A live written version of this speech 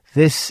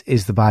This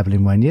is the Bible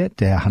in 1 year,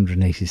 day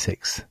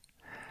 186.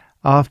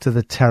 After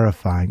the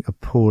terrifying,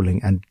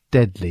 appalling and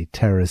deadly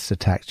terrorist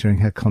attack during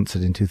her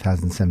concert in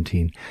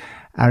 2017,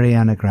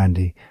 Ariana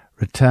Grande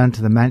returned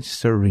to the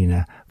Manchester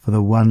Arena for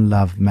the One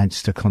Love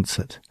Manchester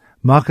concert.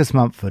 Marcus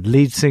Mumford,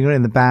 lead singer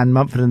in the band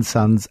Mumford &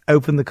 Sons,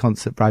 opened the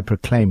concert by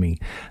proclaiming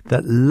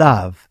that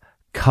love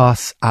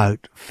casts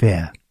out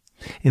fear.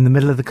 In the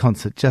middle of the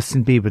concert,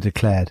 Justin Bieber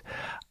declared,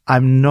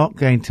 "I'm not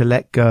going to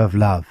let go of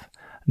love,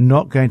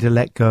 not going to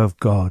let go of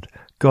God.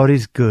 God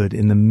is good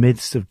in the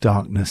midst of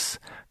darkness.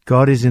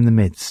 God is in the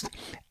midst,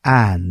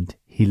 and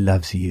he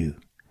loves you,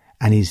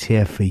 and he's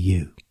here for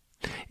you."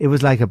 It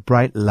was like a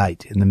bright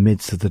light in the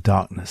midst of the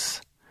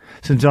darkness.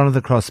 St. John of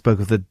the Cross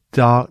spoke of the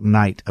dark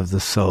night of the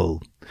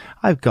soul.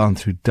 I've gone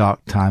through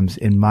dark times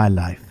in my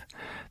life.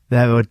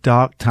 There were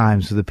dark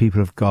times for the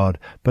people of God,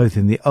 both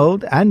in the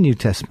Old and New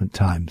Testament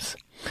times.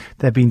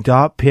 There have been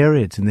dark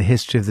periods in the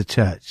history of the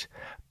church,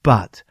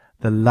 but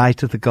the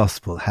light of the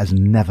gospel has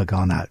never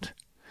gone out.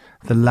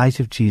 The light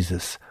of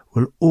Jesus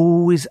will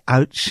always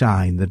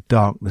outshine the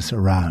darkness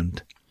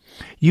around.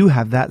 You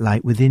have that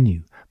light within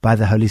you by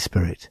the Holy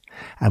Spirit,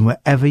 and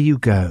wherever you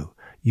go,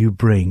 you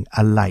bring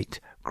a light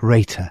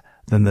greater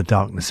than the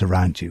darkness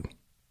around you.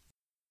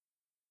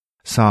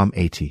 Psalm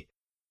 80.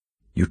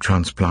 You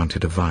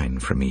transplanted a vine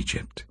from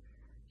Egypt.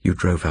 You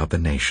drove out the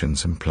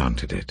nations and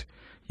planted it.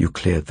 You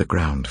cleared the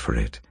ground for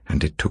it,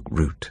 and it took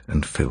root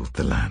and filled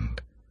the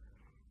land.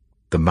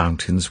 The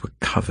mountains were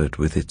covered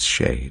with its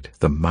shade,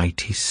 the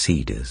mighty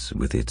cedars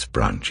with its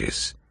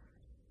branches.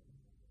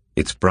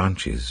 Its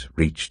branches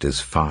reached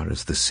as far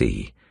as the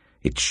sea,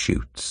 its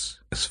shoots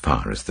as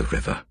far as the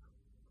river.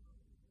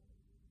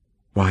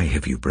 Why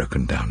have you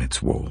broken down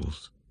its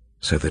walls,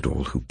 so that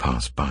all who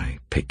pass by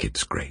pick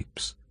its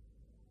grapes?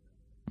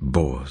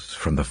 Boars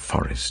from the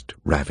forest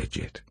ravage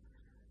it,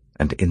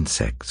 and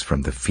insects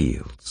from the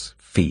fields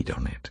feed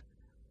on it.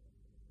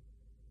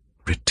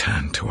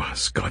 Return to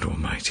us, God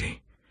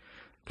Almighty.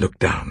 Look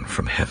down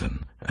from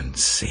heaven and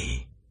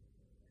see.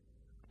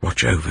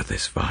 Watch over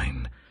this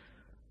vine,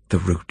 the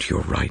root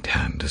your right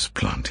hand has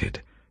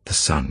planted, the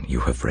son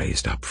you have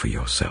raised up for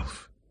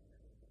yourself.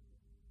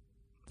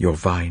 Your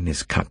vine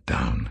is cut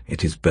down,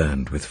 it is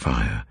burned with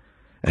fire.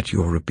 At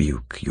your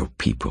rebuke your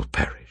people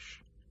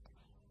perish.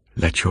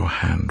 Let your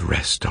hand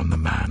rest on the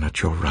man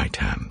at your right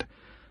hand,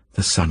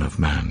 the Son of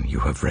Man you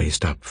have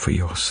raised up for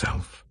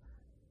yourself.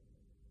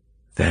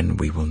 Then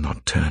we will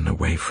not turn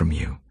away from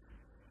you.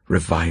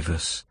 Revive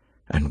us,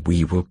 and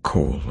we will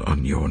call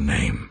on your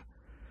name.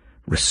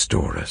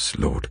 Restore us,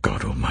 Lord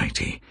God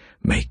Almighty.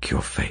 Make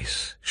your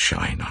face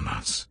shine on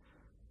us,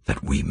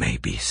 that we may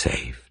be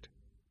saved.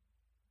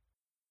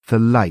 The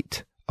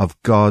light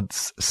of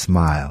God's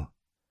smile.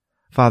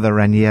 Father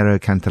Raniero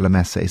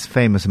Cantalamessa is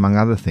famous, among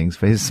other things,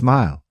 for his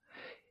smile.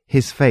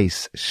 His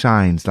face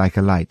shines like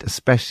a light,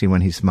 especially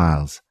when he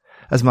smiles.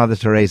 As Mother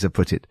Teresa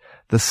put it,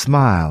 the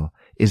smile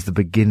is the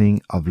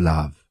beginning of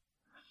love.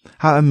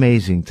 How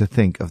amazing to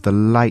think of the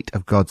light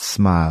of God's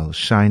smile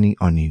shining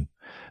on you.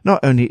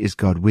 Not only is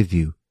God with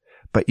you,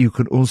 but you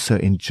can also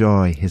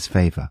enjoy his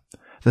favor.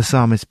 The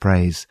psalmist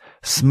prays,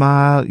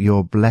 "Smile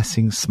your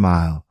blessing,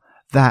 smile.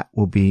 That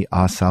will be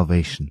our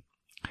salvation."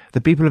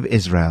 The people of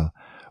Israel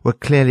were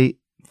clearly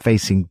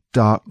facing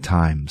dark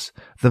times.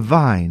 The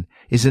vine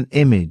is an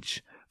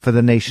image for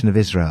the nation of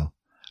Israel.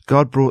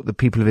 God brought the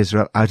people of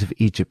Israel out of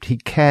Egypt. He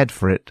cared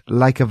for it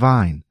like a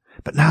vine.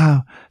 But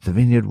now the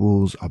vineyard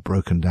walls are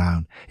broken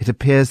down. It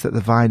appears that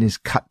the vine is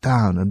cut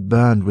down and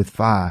burned with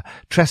fire.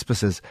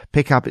 Trespassers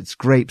pick up its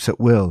grapes at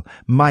will.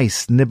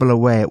 Mice nibble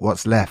away at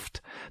what's left.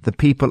 The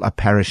people are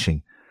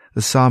perishing.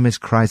 The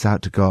psalmist cries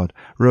out to God,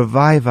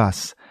 "Revive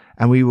us,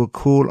 and we will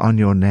call on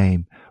your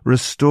name.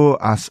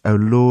 Restore us, O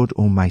Lord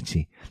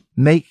Almighty.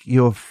 Make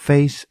your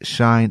face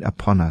shine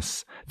upon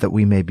us, that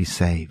we may be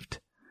saved."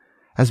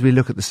 As we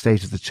look at the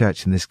state of the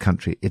church in this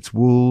country, its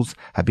walls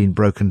have been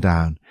broken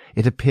down.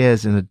 It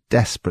appears in a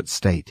desperate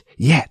state.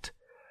 Yet,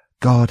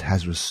 God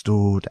has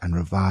restored and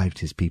revived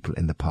his people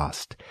in the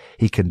past.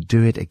 He can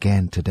do it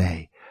again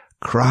today.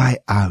 Cry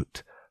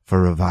out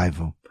for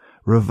revival.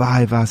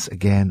 Revive us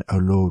again, O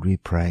Lord, we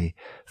pray.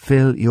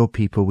 Fill your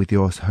people with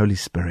your Holy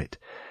Spirit.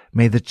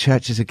 May the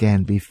churches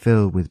again be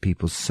filled with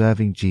people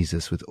serving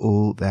Jesus with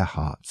all their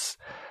hearts.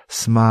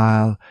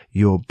 Smile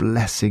your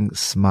blessing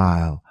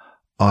smile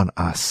on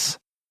us.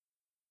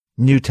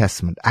 New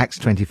Testament, Acts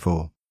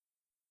 24.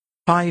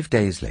 5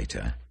 days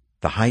later,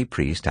 the high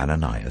priest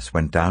Ananias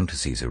went down to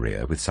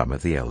Caesarea with some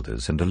of the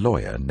elders and a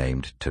lawyer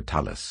named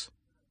Tertullus,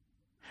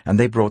 and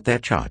they brought their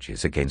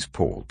charges against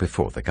Paul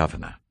before the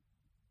governor.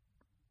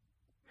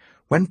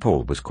 When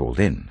Paul was called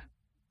in,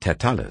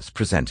 Tertullus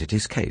presented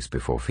his case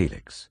before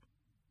Felix.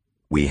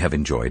 "We have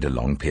enjoyed a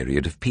long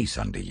period of peace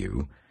under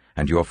you,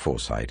 and your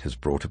foresight has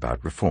brought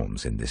about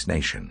reforms in this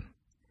nation.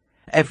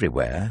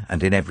 Everywhere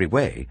and in every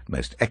way,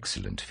 most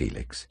excellent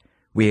Felix,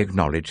 we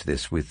acknowledge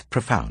this with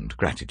profound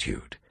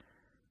gratitude.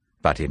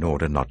 But in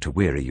order not to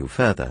weary you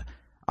further,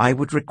 I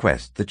would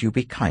request that you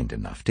be kind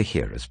enough to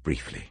hear us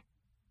briefly.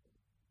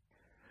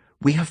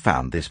 We have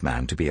found this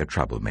man to be a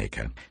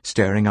troublemaker,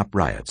 stirring up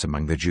riots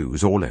among the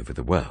Jews all over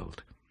the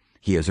world.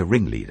 He is a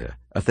ringleader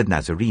of the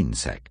Nazarene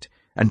sect,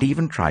 and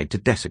even tried to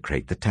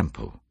desecrate the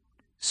temple.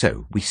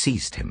 So we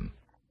seized him.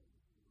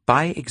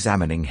 By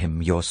examining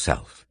him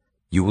yourself,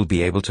 you will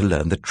be able to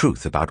learn the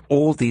truth about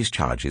all these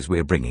charges we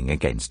are bringing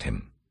against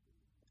him."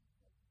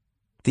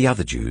 The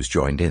other Jews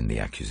joined in the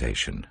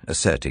accusation,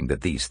 asserting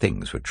that these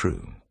things were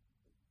true.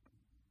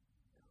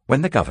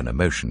 When the governor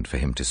motioned for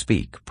him to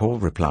speak, Paul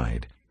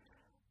replied,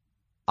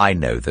 "I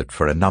know that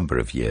for a number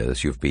of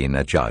years you've been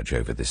a judge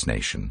over this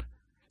nation,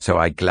 so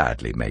I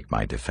gladly make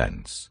my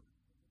defense.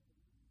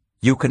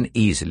 You can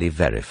easily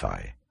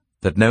verify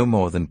that no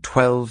more than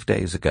 12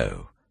 days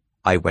ago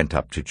I went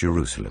up to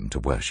Jerusalem to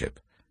worship.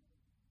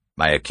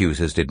 My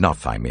accusers did not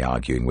find me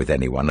arguing with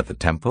anyone at the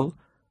temple,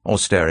 or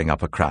stirring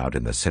up a crowd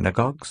in the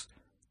synagogues,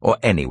 or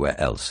anywhere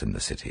else in the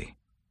city.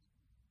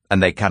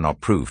 And they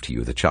cannot prove to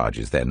you the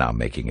charges they're now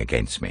making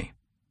against me.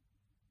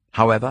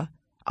 However,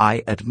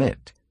 I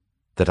admit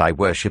that I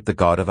worship the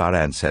God of our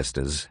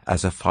ancestors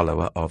as a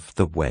follower of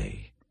the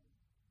Way,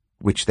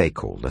 which they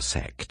call a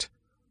sect.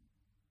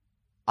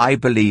 I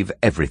believe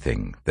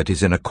everything that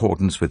is in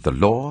accordance with the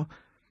law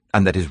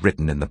and that is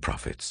written in the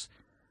prophets.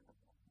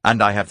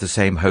 And I have the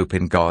same hope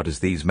in God as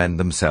these men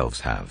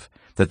themselves have,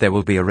 that there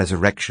will be a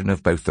resurrection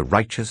of both the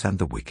righteous and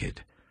the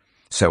wicked.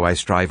 So I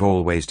strive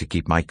always to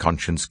keep my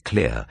conscience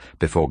clear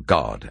before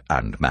God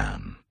and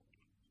man.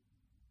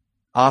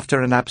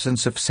 After an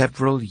absence of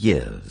several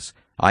years,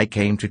 I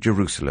came to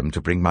Jerusalem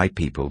to bring my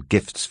people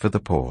gifts for the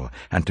poor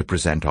and to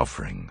present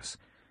offerings.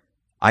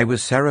 I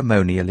was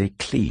ceremonially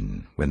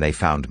clean when they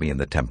found me in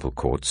the temple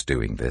courts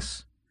doing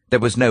this. There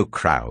was no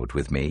crowd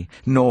with me,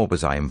 nor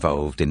was I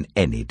involved in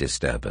any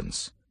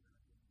disturbance.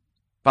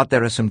 But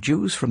there are some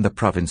Jews from the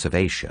province of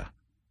Asia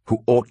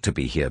who ought to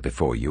be here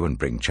before you and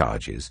bring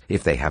charges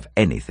if they have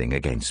anything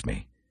against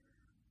me.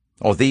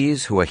 Or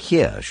these who are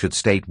here should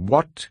state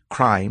what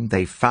crime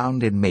they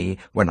found in me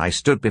when I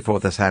stood before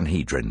the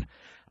Sanhedrin,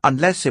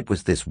 unless it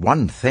was this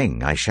one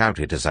thing I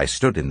shouted as I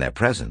stood in their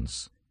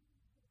presence.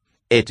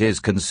 It is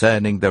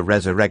concerning the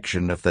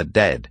resurrection of the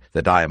dead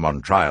that I am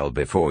on trial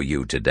before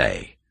you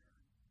today."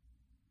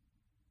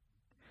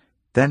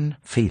 Then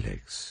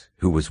Felix,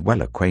 who was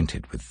well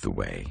acquainted with the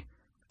way,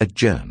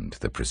 adjourned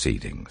the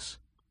proceedings.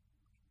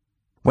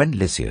 "When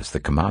Lysias the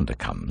commander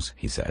comes,"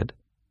 he said,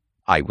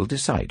 "I will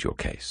decide your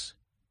case."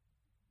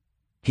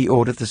 He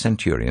ordered the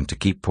centurion to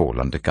keep Paul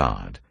under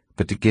guard,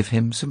 but to give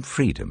him some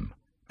freedom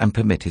and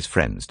permit his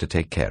friends to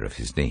take care of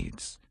his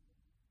needs.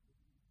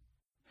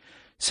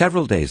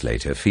 Several days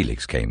later,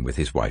 Felix came with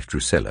his wife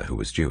Drusilla, who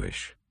was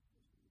Jewish.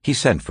 He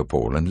sent for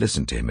Paul and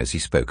listened to him as he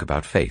spoke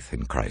about faith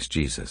in Christ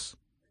Jesus.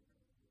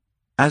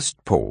 As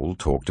Paul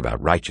talked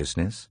about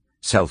righteousness,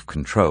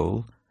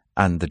 self-control,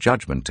 and the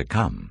judgment to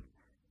come,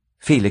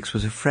 Felix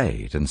was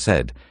afraid and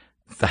said,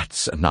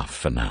 "That's enough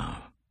for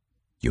now.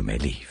 You may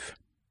leave.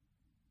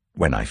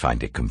 When I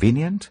find it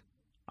convenient,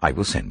 I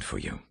will send for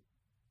you."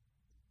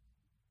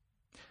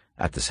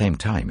 At the same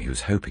time, he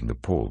was hoping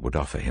that Paul would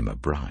offer him a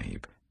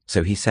bribe,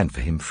 so he sent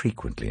for him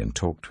frequently and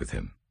talked with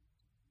him.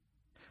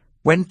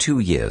 When 2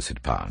 years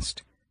had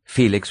passed,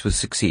 Felix was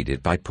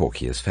succeeded by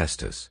Porcius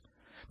Festus,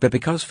 but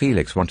because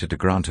Felix wanted to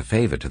grant a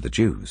favor to the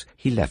Jews,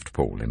 he left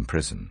Paul in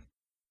prison.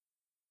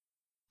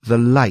 The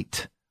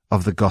light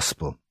of the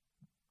gospel.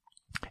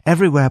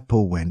 Everywhere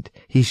Paul went,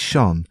 he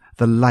shone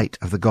the light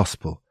of the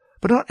gospel,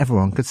 but not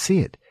everyone could see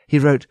it. He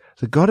wrote,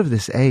 "The God of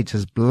this age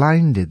has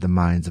blinded the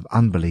minds of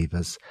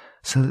unbelievers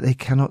so that they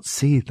cannot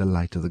see the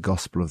light of the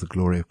gospel of the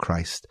glory of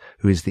Christ,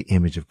 who is the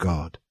image of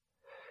God."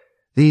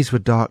 These were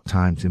dark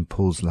times in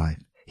Paul's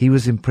life. He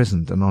was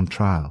imprisoned and on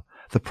trial.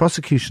 The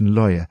prosecution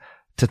lawyer,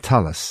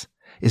 Tertullus,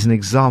 is an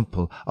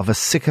example of a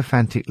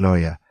sycophantic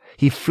lawyer.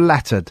 He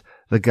flattered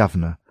the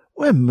governor.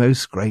 "We're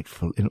most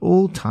grateful in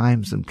all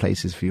times and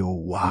places for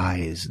your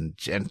wise and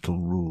gentle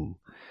rule."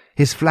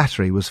 His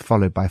flattery was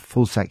followed by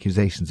false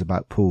accusations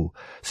about Paul,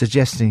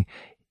 suggesting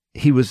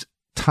he was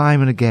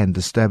time and again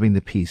disturbing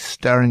the peace,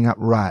 stirring up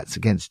riots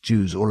against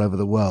Jews all over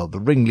the world, the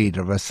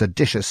ringleader of a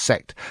seditious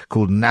sect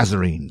called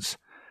Nazarenes.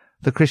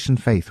 The Christian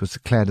faith was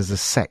declared as a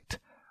sect,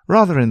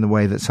 rather in the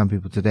way that some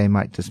people today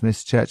might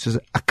dismiss church as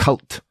a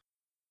cult.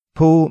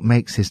 Paul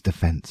makes his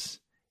defense.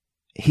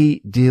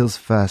 He deals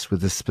first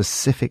with the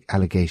specific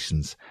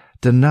allegations,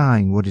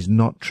 denying what is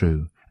not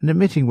true and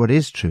admitting what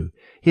is true.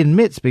 He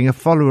admits being a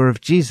follower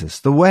of Jesus,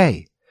 the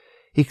way.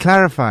 He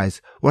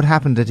clarifies what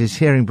happened at his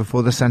hearing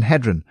before the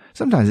Sanhedrin.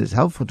 Sometimes it's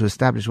helpful to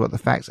establish what the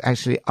facts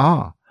actually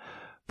are.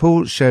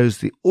 Paul shows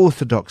the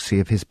orthodoxy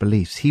of his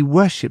beliefs. He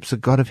worships a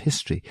God of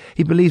history.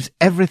 He believes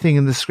everything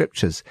in the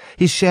scriptures.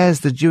 He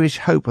shares the Jewish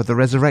hope of the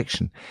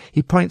resurrection.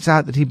 He points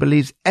out that he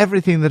believes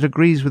everything that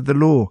agrees with the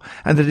law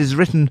and that is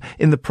written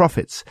in the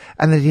prophets,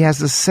 and that he has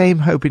the same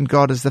hope in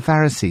God as the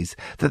Pharisees,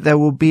 that there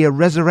will be a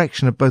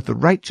resurrection of both the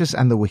righteous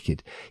and the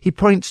wicked. He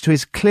points to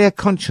his clear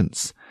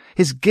conscience,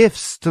 his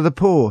gifts to the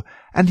poor,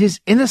 and his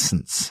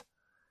innocence.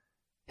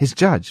 His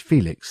judge,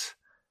 Felix,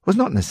 was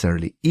not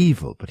necessarily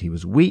evil, but he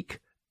was weak,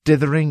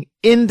 dithering,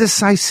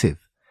 indecisive,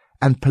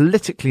 and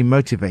politically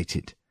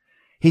motivated.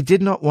 He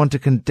did not want to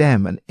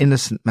condemn an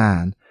innocent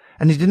man,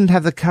 and he didn't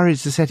have the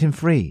courage to set him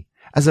free.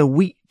 As a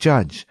weak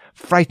judge,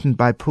 frightened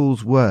by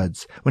Paul's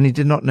words when he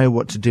did not know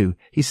what to do,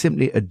 he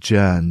simply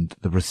adjourned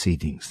the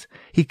proceedings.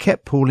 He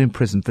kept Paul in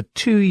prison for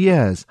 2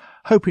 years,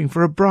 hoping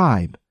for a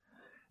bribe.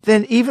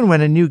 Then, even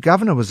when a new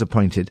governor was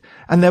appointed,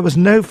 and there was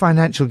no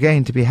financial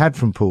gain to be had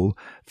from Paul,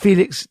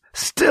 Felix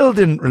still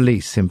didn't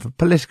release him for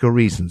political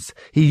reasons.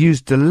 He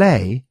used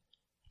delay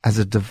as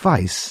a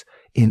device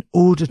in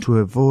order to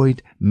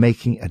avoid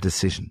making a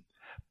decision.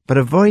 But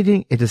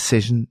avoiding a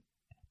decision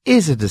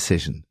is a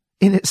decision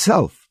in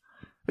itself.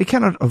 We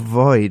cannot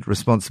avoid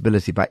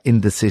responsibility by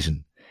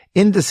indecision.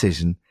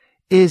 Indecision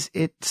is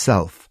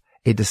itself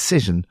a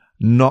decision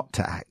not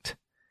to act.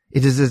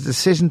 It is a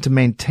decision to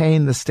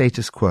maintain the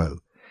status quo.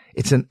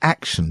 It's an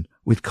action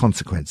with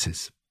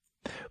consequences.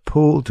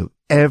 Paul took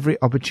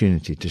every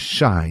opportunity to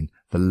shine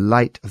the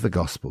light of the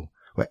gospel.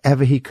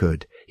 Wherever he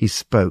could, he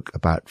spoke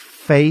about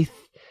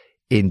faith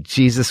in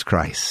Jesus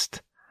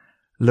Christ.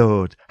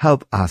 Lord,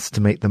 help us to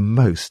make the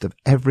most of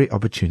every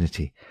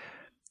opportunity.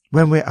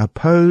 When we're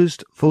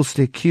opposed,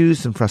 falsely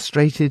accused and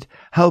frustrated,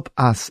 help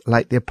us,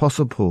 like the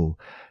Apostle Paul,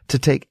 to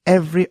take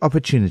every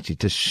opportunity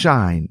to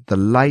shine the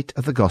light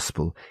of the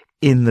gospel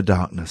in the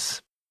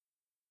darkness.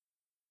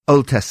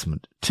 Old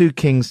Testament, 2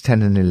 Kings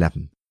 10 and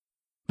 11.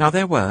 Now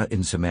there were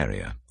in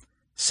Samaria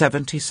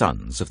 70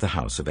 sons of the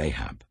house of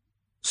Ahab.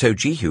 So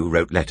Jehu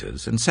wrote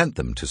letters and sent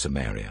them to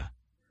Samaria,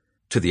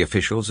 to the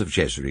officials of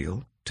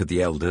Jezreel, to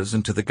the elders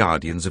and to the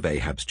guardians of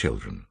Ahab's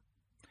children.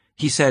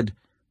 He said,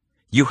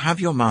 "You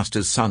have your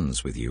master's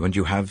sons with you, and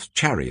you have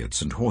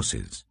chariots and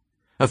horses,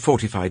 a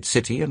fortified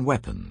city and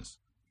weapons.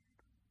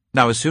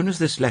 Now as soon as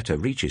this letter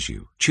reaches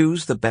you,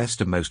 choose the best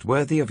and most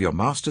worthy of your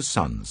master's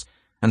sons,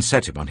 and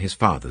set him on his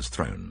father's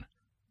throne.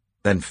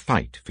 Then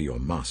fight for your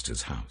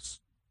master's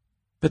house."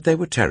 But they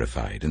were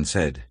terrified and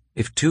said,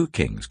 "If 2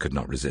 kings could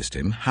not resist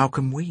him, how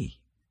can we?"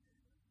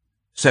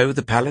 So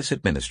the palace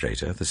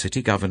administrator, the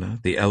city governor,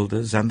 the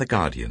elders, and the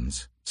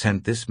guardians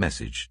sent this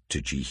message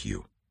to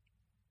Jehu.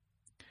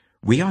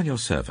 "We are your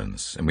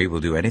servants, and we will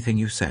do anything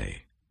you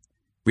say.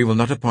 We will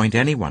not appoint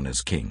anyone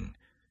as king.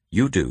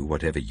 You do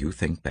whatever you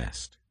think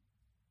best."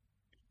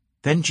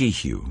 Then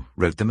Jehu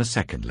wrote them a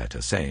second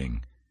letter,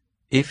 saying,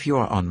 "If you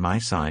are on my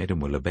side and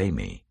will obey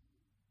me,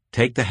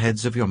 take the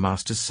heads of your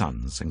master's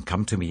sons and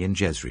come to me in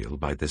Jezreel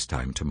by this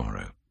time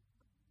tomorrow."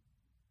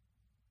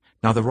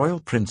 Now the royal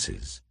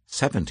princes,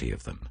 70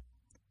 of them,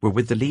 were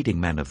with the leading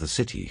men of the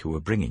city who were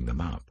bringing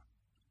them up.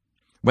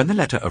 When the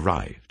letter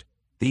arrived,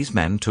 these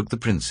men took the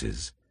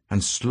princes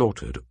and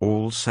slaughtered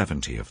all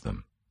 70 of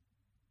them.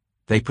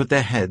 They put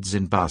their heads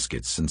in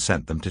baskets and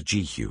sent them to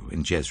Jehu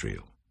in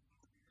Jezreel.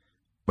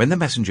 When the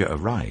messenger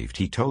arrived,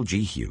 he told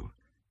Jehu,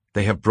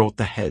 "They have brought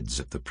the heads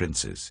of the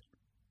princes."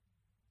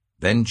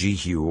 Then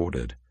Jehu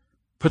ordered,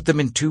 "Put them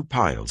in 2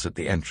 piles at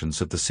the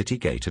entrance of the city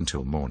gate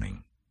until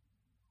morning."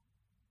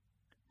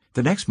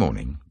 The next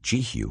morning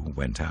Jehu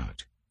went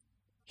out.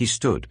 He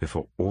stood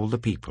before all the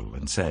people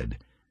and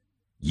said,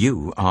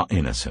 "You are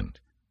innocent.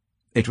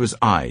 It was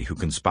I who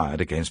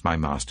conspired against my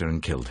master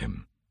and killed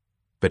him.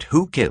 But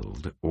who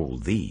killed all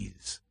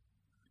these?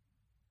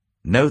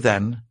 Know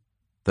then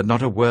that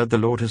not a word the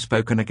Lord has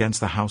spoken against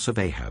the house of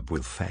Ahab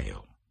will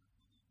fail.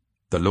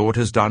 The Lord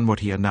has done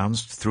what he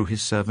announced through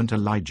his servant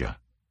Elijah."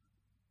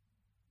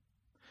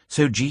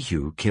 So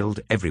Jehu killed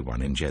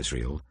everyone in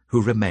Jezreel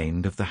who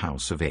remained of the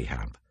house of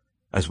Ahab,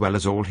 as well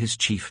as all his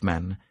chief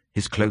men,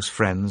 his close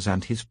friends,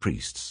 and his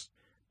priests,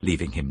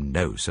 leaving him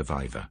no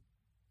survivor.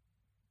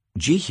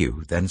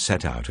 Jehu then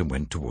set out and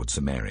went toward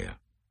Samaria.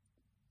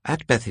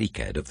 At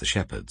Beth-eked of the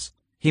shepherds,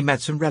 he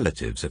met some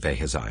relatives of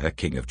Ahaziah,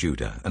 king of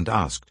Judah, and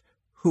asked,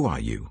 "Who are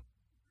you?"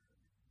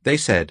 They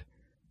said,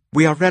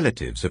 "We are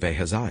relatives of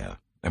Ahaziah,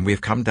 and we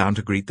have come down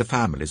to greet the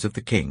families of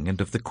the king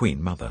and of the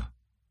queen mother."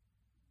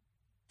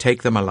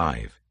 "Take them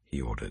alive,"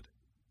 he ordered.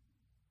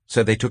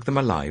 So they took them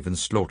alive and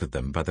slaughtered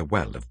them by the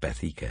well of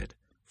Beth-eked,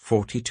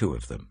 42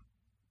 of them.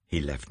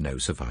 He left no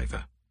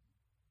survivor.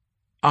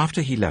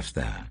 After he left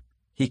there,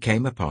 he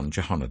came upon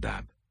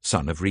Jehonadab,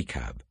 son of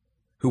Rechab,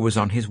 who was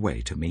on his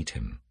way to meet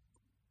him.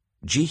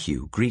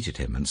 Jehu greeted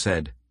him and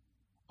said,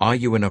 "Are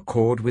you in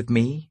accord with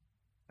me,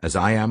 as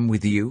I am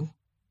with you?"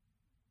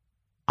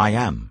 "I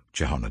am,"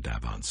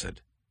 Jehonadab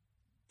answered.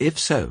 "If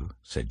so,"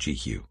 said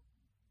Jehu,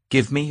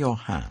 "give me your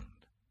hand."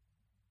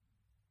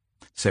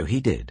 So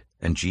he did,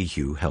 and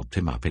Jehu helped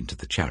him up into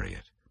the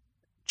chariot.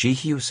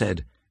 Jehu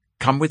said,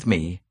 "Come with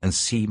me and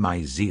see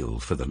my zeal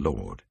for the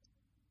Lord."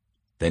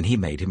 Then he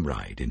made him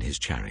ride in his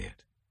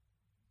chariot.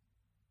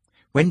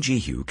 When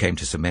Jehu came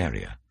to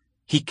Samaria,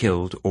 he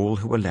killed all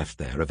who were left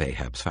there of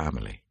Ahab's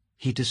family.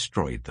 He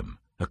destroyed them,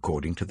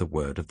 according to the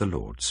word of the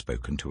Lord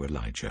spoken to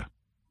Elijah.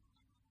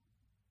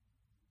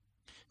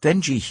 Then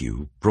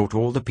Jehu brought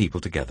all the people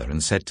together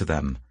and said to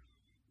them,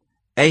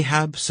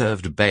 "Ahab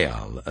served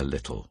Baal a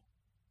little.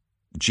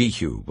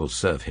 Jehu will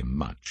serve him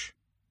much.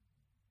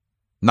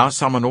 Now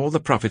summon all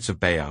the prophets of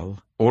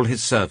Baal, all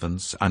his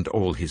servants, and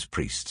all his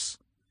priests.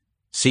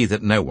 See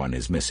that no one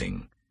is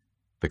missing.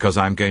 because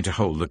I'm going to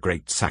hold a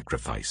great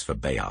sacrifice for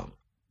Baal.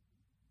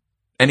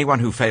 Anyone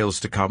who fails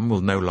to come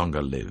will no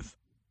longer live."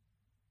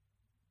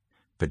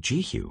 But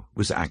Jehu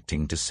was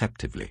acting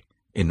deceptively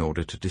in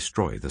order to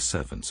destroy the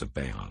servants of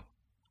Baal.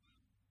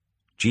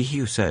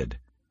 Jehu said,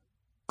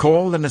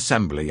 "Call an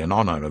assembly in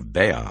honor of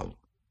Baal."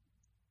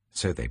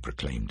 So they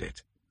proclaimed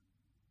it.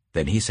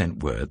 Then he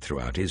sent word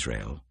throughout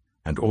Israel,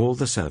 and all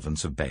the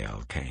servants of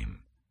Baal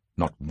came.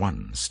 Not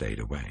one stayed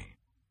away.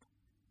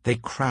 They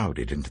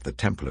crowded into the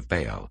temple of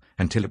Baal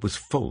until it was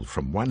full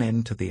from one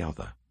end to the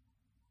other.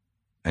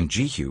 And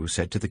Jehu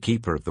said to the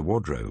keeper of the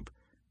wardrobe,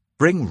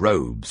 "Bring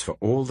robes for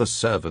all the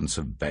servants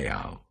of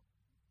Baal."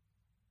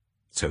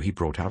 So he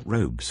brought out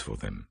robes for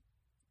them.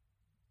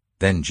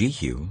 Then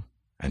Jehu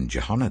and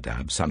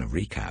Jehonadab, son of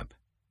Rechab,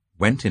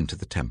 went into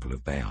the temple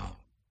of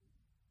Baal.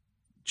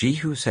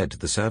 Jehu said to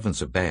the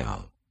servants of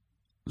Baal,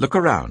 "Look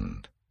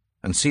around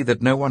and see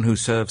that no one who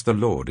serves the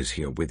Lord is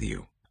here with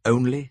you,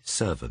 only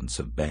servants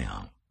of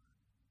Baal."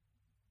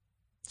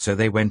 So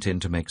they went in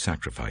to make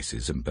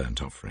sacrifices and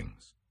burnt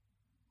offerings.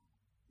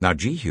 Now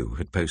Jehu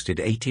had posted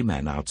 80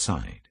 men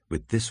outside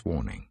with this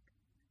warning,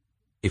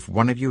 "If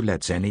one of you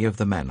lets any of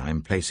the men I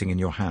am placing in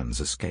your hands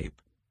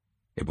escape,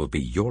 it will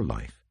be your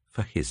life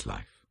for his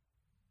life."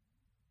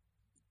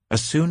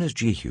 As soon as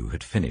Jehu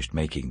had finished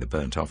making the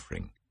burnt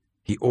offering,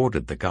 he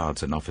ordered the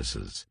guards and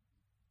officers,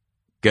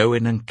 "Go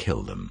in and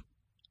kill them.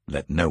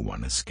 Let no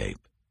one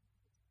escape."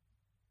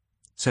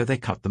 So they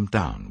cut them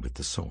down with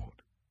the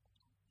sword.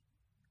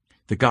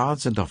 The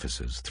guards and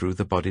officers threw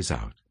the bodies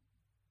out,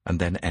 and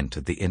then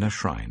entered the inner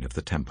shrine of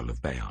the temple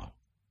of Baal.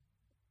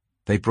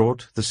 They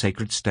brought the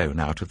sacred stone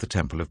out of the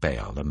temple of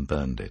Baal and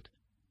burned it.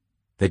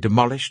 They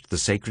demolished the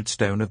sacred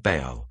stone of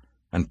Baal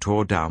and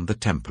tore down the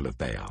temple of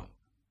Baal,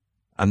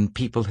 and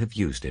people have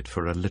used it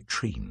for a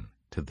latrine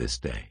to this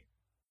day.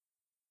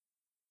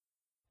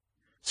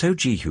 So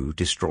Jehu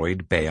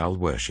destroyed Baal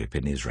worship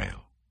in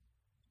Israel.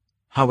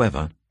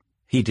 However,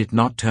 he did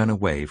not turn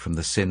away from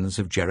the sins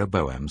of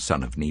Jeroboam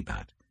son of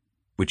Nebat,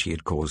 which he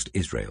had caused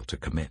Israel to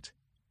commit,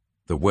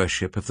 the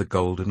worship of the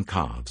golden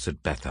calves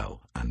at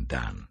Bethel and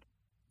Dan.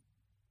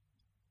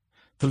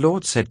 The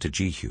Lord said to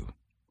Jehu,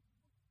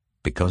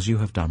 "Because you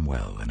have done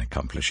well in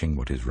accomplishing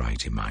what is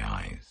right in my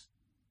eyes,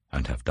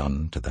 and have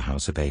done to the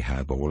house of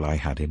Ahab all I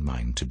had in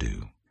mind to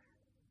do,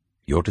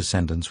 your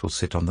descendants will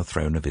sit on the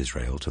throne of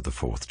Israel to the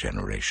 4th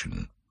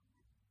generation."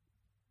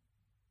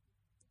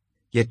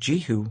 Yet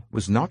Jehu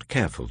was not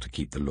careful to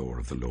keep the law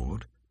of the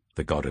Lord,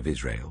 the God of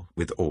Israel,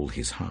 with all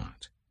his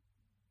heart.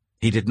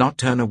 He did not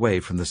turn away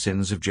from the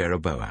sins of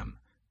Jeroboam,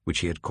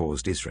 which he had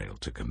caused Israel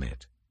to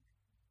commit.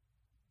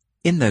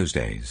 In those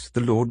days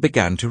the Lord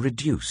began to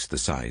reduce the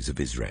size of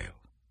Israel.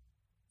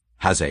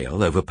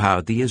 Hazael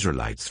overpowered the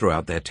Israelites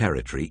throughout their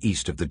territory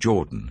east of the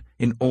Jordan,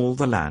 in all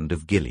the land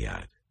of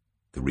Gilead,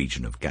 the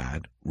region of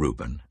Gad,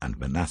 Reuben, and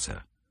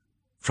Manasseh,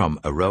 from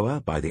Aroer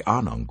by the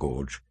Arnon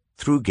Gorge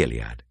through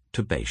Gilead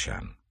to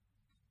Bashan.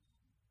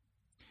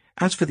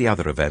 As for the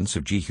other events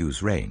of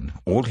Jehu's reign,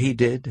 all he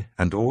did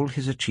and all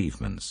his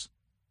achievements,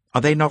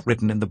 are they not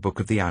written in the book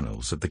of the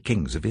annals of the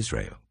kings of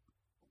Israel?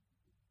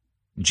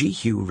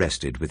 Jehu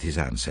rested with his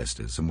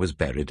ancestors and was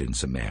buried in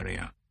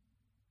Samaria,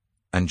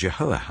 and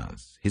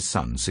Jehoahaz his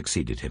son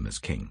succeeded him as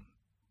king.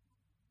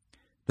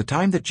 The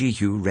time that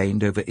Jehu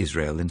reigned over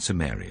Israel in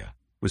Samaria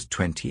was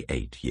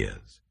 28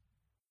 years.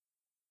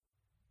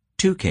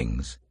 2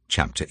 Kings,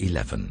 chapter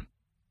 11.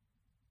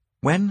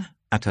 When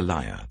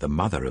Athaliah, the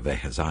mother of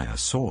Ahaziah,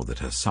 saw that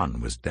her son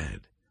was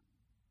dead,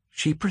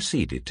 she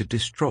proceeded to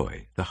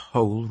destroy the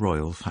whole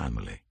royal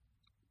family.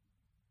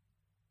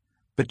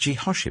 But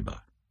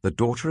Jehosheba, the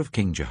daughter of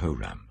King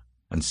Jehoram,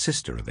 and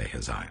sister of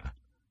Ahaziah,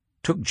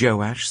 took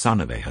Joash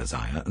son of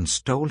Ahaziah and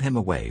stole him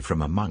away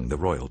from among the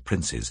royal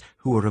princes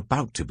who were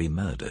about to be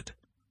murdered.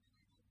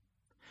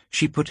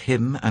 She put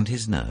him and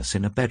his nurse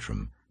in a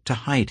bedroom to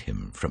hide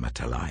him from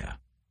Athaliah,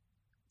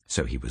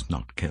 so he was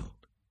not killed.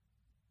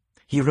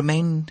 He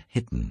remained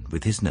hidden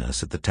with his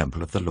nurse at the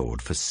temple of the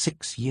Lord for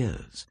 6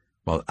 years,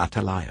 while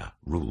Athaliah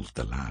ruled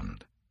the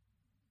land.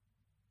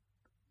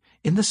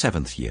 In the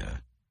 7th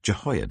year,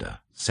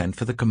 Jehoiada sent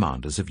for the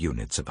commanders of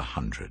units of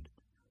 100,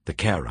 the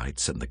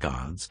Kerites and the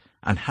guards,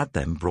 and had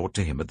them brought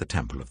to him at the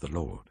temple of the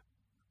Lord.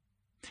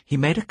 He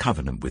made a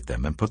covenant with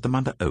them and put them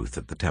under oath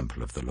at the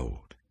temple of the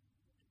Lord.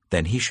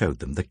 Then he showed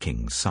them the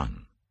king's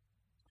son.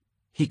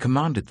 He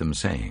commanded them,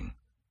 saying,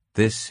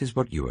 "This is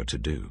what you are to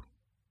do.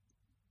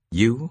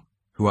 You,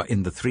 who are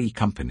in the 3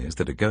 companies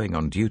that are going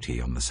on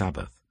duty on the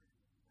Sabbath,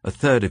 a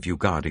third of you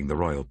guarding the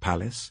royal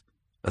palace,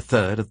 a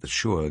third at the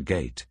Shur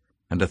gate,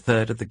 and a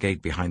third at the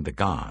gate behind the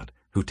guard,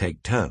 who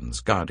take turns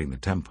guarding the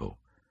temple,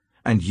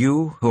 and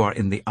you who are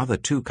in the other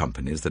 2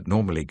 companies that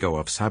normally go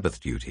off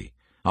Sabbath duty,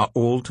 are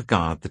all to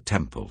guard the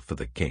temple for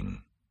the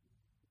king.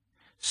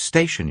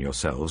 Station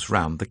yourselves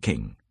round the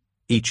king,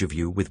 each of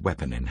you with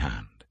weapon in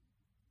hand.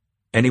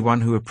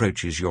 Anyone who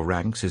approaches your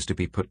ranks is to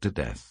be put to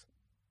death.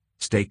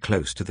 Stay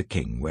close to the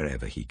king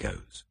wherever he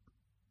goes."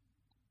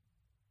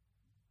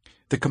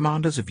 The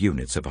commanders of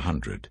units of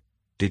 100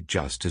 did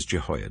just as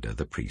Jehoiada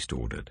the priest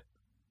ordered.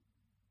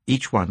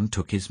 Each one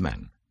took his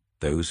men,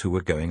 those who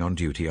were going on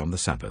duty on the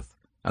Sabbath,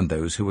 and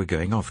those who were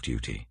going off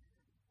duty,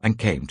 and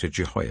came to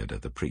Jehoiada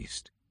the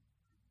priest.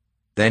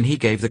 Then he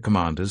gave the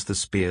commanders the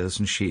spears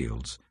and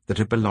shields that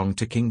had belonged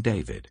to King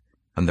David,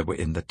 and that were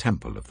in the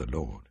temple of the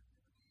Lord.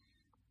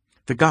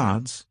 The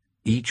guards,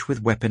 each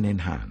with weapon in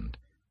hand,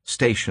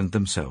 stationed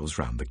themselves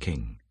round the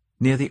king,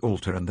 near the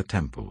altar and the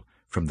temple,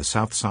 from the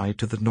south side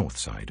to the north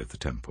side of the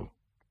temple.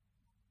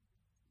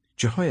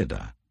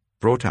 Jehoiada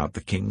brought out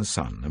the king's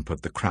son and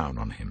put the crown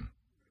on him.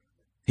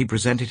 He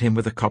presented him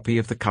with a copy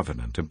of the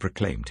covenant and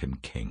proclaimed him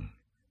king.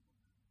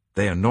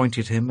 They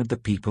anointed him, and the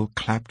people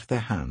clapped their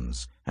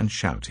hands and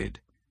shouted,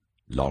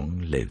 "Long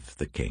live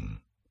the king!"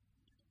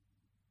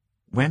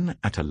 When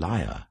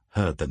Athaliah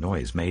heard the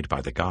noise made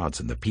by the guards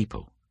and the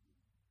people,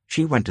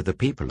 she went to the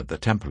people at the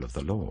temple of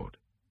the Lord.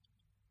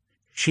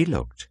 She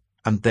looked,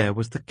 and there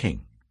was the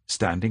king,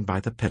 standing by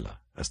the pillar,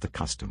 as the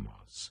custom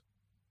was.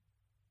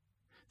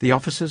 The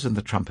officers and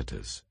the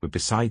trumpeters were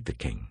beside the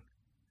king,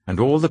 and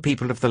all the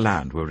people of the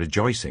land were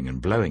rejoicing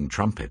and blowing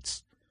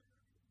trumpets.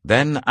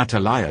 Then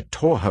Athaliah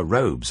tore her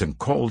robes and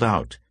called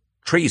out,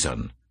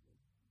 "Treason!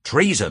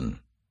 Treason!"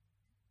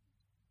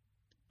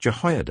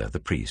 Jehoiada the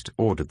priest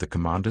ordered the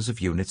commanders of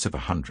units of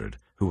 100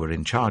 who were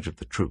in charge of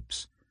the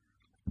troops,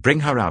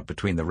 "Bring her out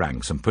between the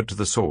ranks and put to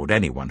the sword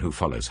anyone who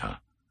follows her."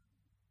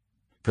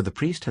 For the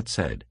priest had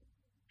said,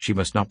 "She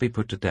must not be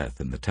put to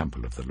death in the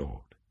temple of the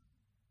Lord."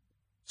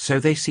 So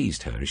they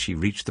seized her as she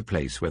reached the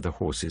place where the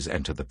horses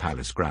enter the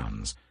palace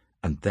grounds,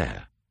 and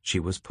there she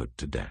was put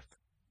to death.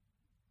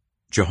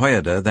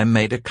 Jehoiada then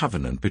made a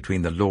covenant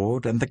between the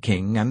Lord and the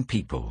king and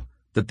people,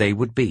 that they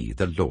would be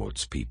the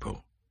Lord's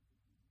people.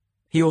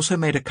 He also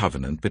made a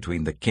covenant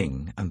between the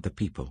king and the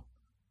people.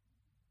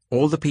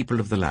 All the people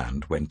of the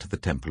land went to the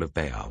temple of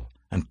Baal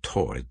and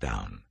tore it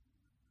down.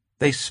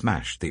 They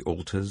smashed the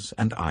altars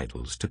and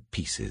idols to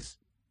pieces,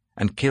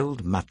 and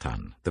killed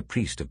Mattan, the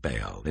priest of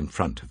Baal, in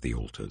front of the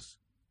altars.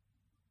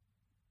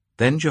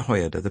 Then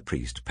Jehoiada the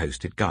priest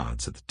posted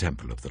guards at the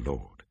temple of the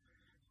Lord.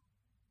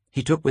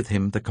 He took with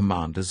him the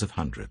commanders of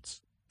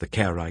hundreds, the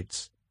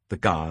Kerites, the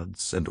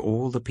guards, and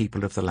all the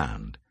people of the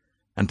land,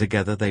 and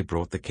together they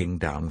brought the king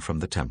down from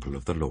the temple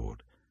of the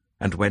Lord,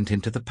 and went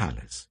into the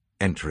palace,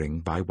 entering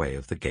by way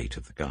of the gate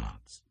of the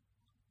guards.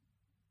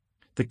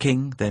 The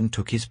king then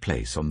took his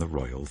place on the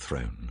royal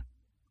throne.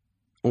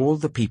 All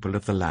the people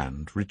of the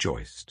land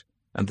rejoiced,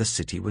 and the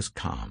city was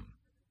calm,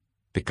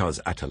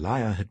 because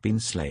Athaliah had been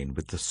slain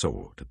with the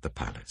sword at the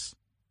palace.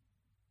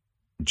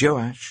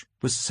 Joash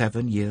was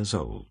 7 years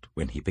old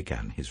when he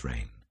began his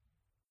reign.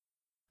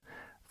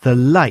 The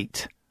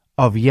light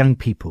of young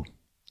people.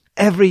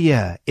 Every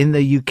year in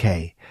the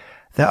UK,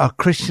 there are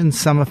Christian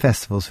summer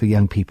festivals for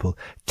young people.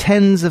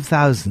 Tens of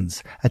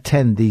thousands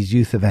attend these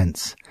youth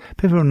events.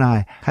 Pippa and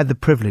I had the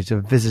privilege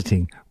of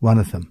visiting one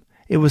of them.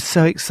 It was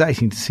so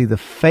exciting to see the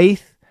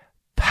faith,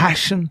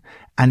 passion,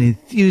 and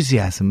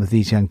enthusiasm of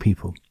these young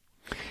people.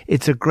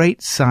 It's a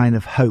great sign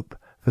of hope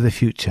for the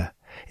future.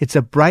 It's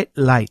a bright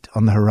light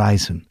on the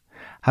horizon.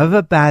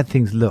 However bad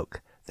things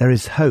look, there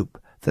is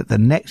hope that the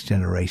next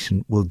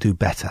generation will do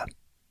better.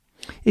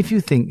 If you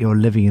think you're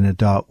living in a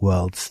dark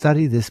world,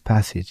 study this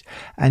passage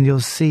and you'll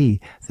see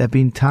there have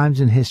been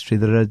times in history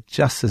that are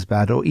just as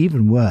bad or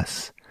even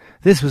worse.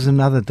 This was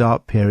another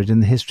dark period in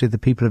the history of the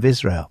people of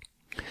Israel.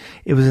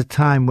 It was a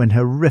time when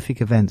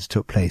horrific events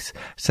took place,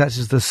 such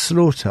as the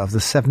slaughter of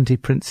the 70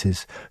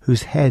 princes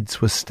whose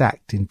heads were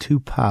stacked in 2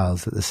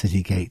 piles at the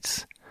city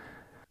gates.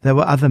 There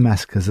were other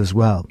massacres as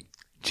well.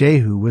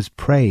 Jehu was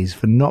praised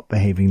for not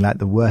behaving like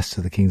the worst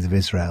of the kings of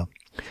Israel,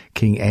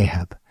 King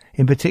Ahab.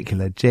 In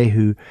particular,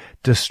 Jehu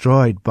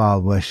destroyed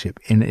Baal worship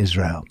in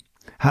Israel.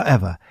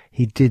 However,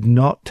 he did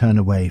not turn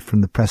away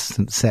from the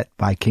precedent set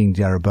by King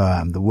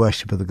Jeroboam, the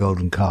worship of the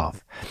golden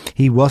calf.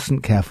 He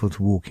wasn't careful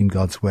to walk in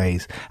God's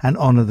ways and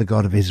honour the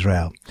God of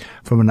Israel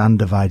from an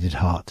undivided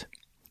heart.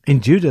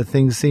 In Judah,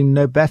 things seemed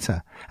no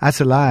better.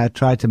 Athaliah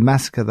tried to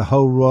massacre the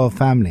whole royal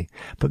family,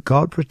 but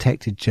God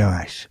protected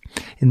Joash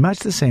in much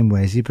the same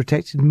way as he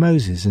protected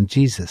Moses and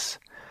Jesus.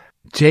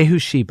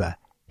 Jehosheba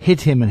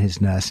hid him and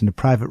his nurse in a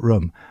private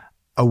room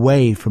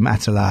away from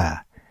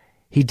Athaliah.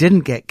 He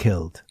didn't get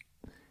killed.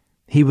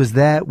 He was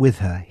there with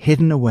her,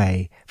 hidden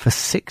away for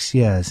 6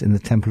 years in the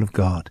temple of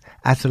God.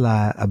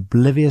 Athaliah,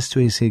 oblivious to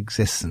his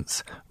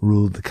existence,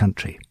 ruled the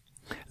country.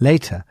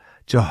 Later,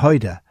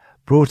 Jehoiada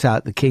brought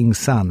out the king's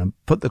son and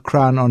put the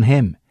crown on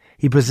him.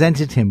 He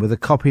presented him with a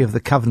copy of the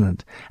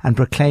covenant and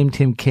proclaimed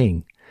him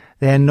king.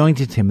 They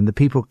anointed him, and the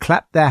people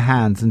clapped their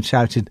hands and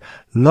shouted,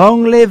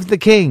 "Long live the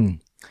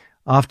king!"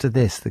 After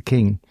this, the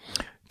king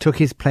took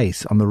his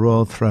place on the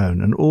royal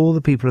throne, and all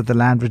the people of the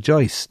land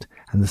rejoiced,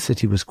 and the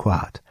city was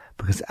quiet,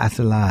 because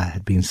Athaliah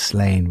had been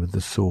slain with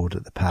the sword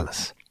at the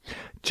palace.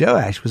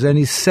 Joash was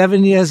only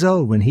 7 years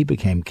old when he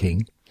became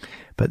king,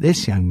 but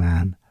this young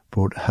man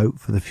brought hope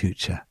for the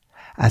future,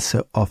 as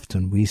so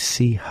often we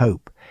see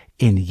hope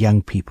in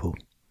young people.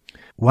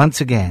 Once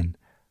again,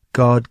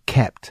 God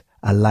kept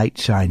a light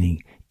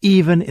shining,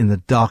 even in the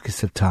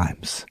darkest of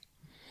times.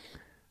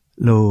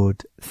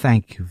 Lord,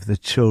 thank you for the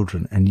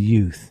children and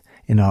youth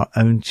in our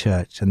own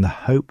church and the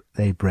hope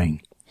they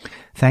bring.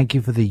 Thank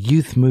you for the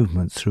youth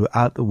movements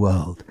throughout the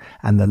world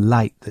and the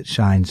light that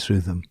shines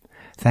through them.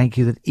 Thank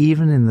you that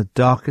even in the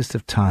darkest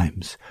of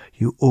times,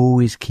 you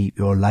always keep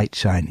your light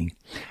shining,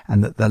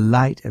 and that the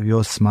light of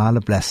your smile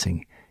of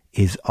blessing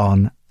is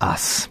on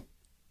us.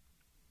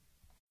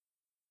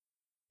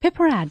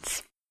 Pippa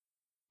adds,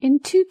 in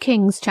 2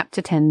 Kings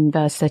chapter 10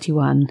 verse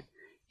 31,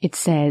 it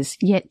says,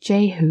 "Yet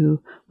Jehu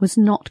was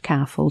not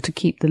careful to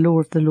keep the law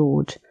of the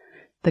Lord,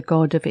 the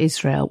God of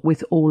Israel,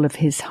 with all of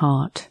his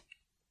heart."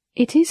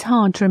 It is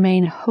hard to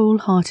remain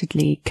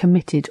wholeheartedly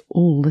committed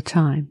all the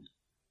time.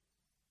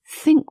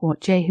 Think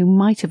what Jehu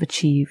might have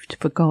achieved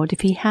for God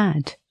if he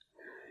had.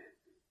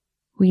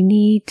 We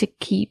need to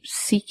keep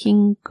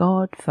seeking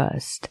God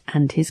first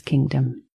and his kingdom.